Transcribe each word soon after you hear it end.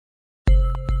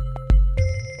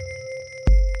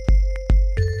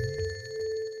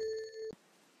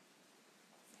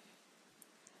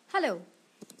Hello,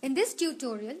 in this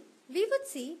tutorial we would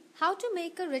see how to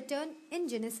make a return in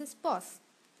GINESYS POS.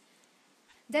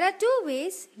 There are two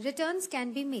ways returns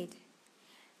can be made.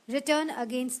 Return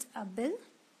against a bill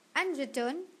and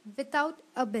return without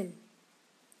a bill.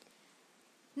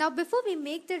 Now before we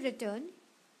make the return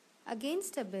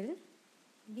against a bill,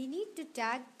 we need to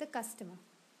tag the customer.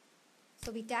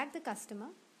 So we tag the customer.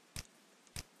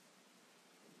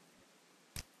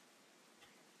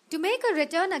 To make a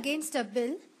return against a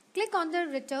bill, click on the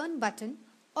return button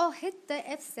or hit the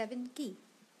F7 key.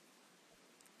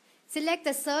 Select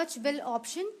the search bill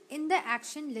option in the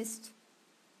action list.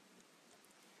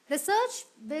 The search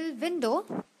bill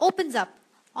window opens up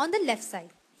on the left side.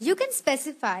 You can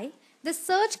specify the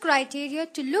search criteria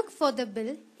to look for the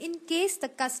bill in case the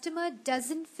customer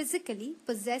doesn't physically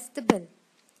possess the bill.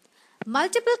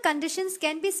 Multiple conditions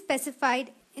can be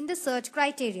specified in the search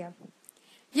criteria.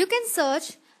 You can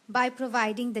search by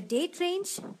providing the date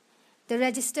range, the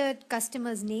registered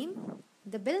customer's name,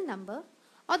 the bill number,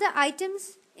 or the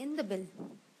items in the bill.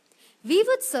 We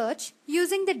would search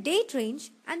using the date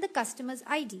range and the customer's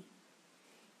ID.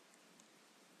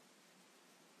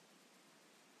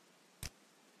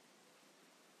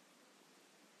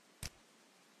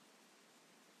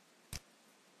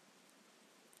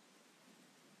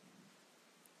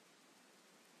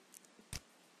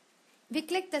 We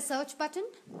click the search button.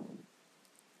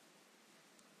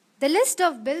 The list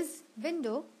of bills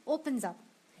window opens up.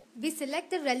 We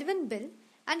select the relevant bill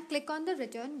and click on the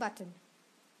return button.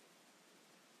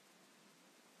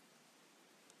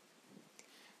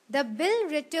 The bill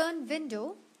return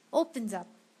window opens up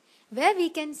where we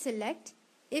can select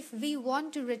if we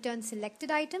want to return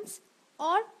selected items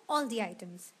or all the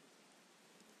items.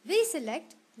 We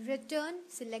select return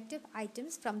selective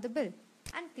items from the bill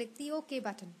and click the OK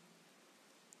button.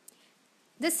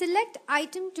 The select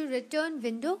item to return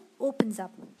window opens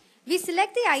up. We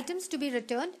select the items to be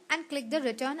returned and click the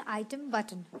return item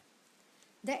button.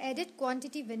 The edit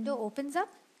quantity window opens up.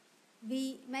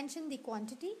 We mention the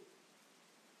quantity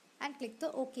and click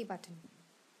the OK button.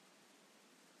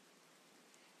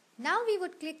 Now we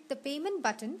would click the payment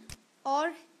button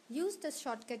or use the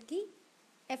shortcut key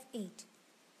F8.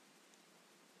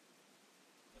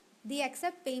 The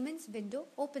accept payments window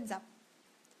opens up.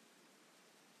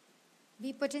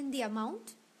 We put in the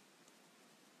amount.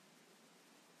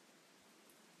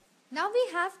 Now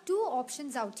we have two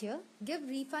options out here, give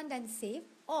refund and save,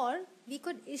 or we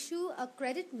could issue a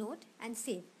credit note and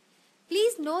save.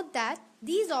 Please note that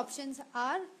these options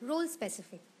are role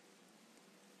specific.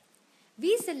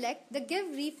 We select the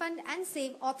give refund and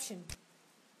save option.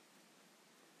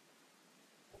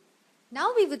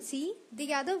 Now we would see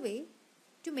the other way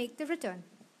to make the return.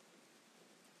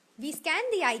 We scan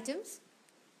the items.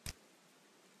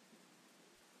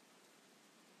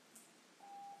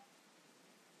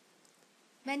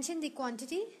 Mention the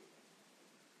quantity.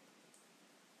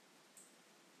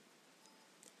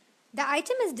 The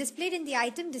item is displayed in the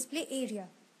item display area.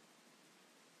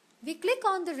 We click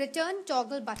on the return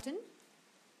toggle button.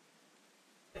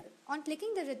 On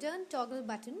clicking the return toggle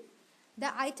button,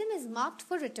 the item is marked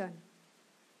for return.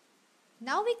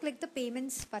 Now we click the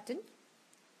payments button.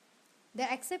 The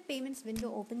accept payments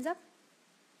window opens up.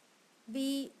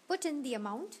 We put in the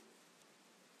amount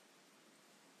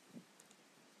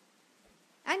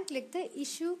and click the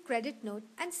issue credit note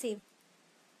and save.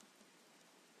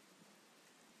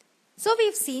 So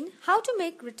we've seen how to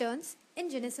make returns in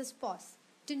GINESYS POS.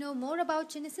 To know more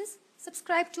about GINESYS,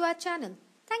 subscribe to our channel.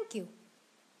 Thank you.